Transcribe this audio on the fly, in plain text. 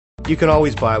You can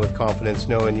always buy with confidence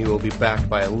knowing you will be backed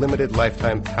by a limited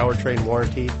lifetime powertrain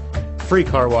warranty, free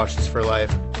car washes for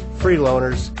life, free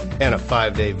loaners, and a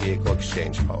 5-day vehicle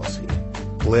exchange policy.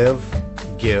 Live,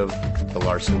 give the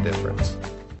Larson difference.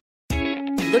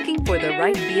 Looking for the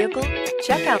right vehicle?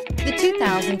 Check out the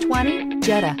 2020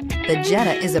 Jetta. The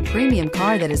Jetta is a premium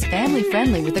car that is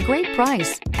family-friendly with a great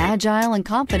price, agile and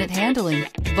confident handling.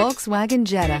 Volkswagen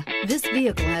Jetta. This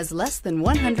vehicle has less than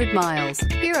 100 miles.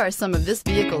 Here are some of this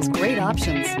vehicle's great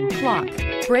options: clock,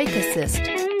 brake assist,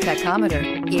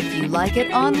 tachometer. If you like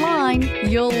it online,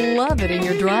 you'll love it in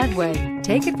your driveway.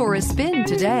 Take it for a spin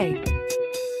today.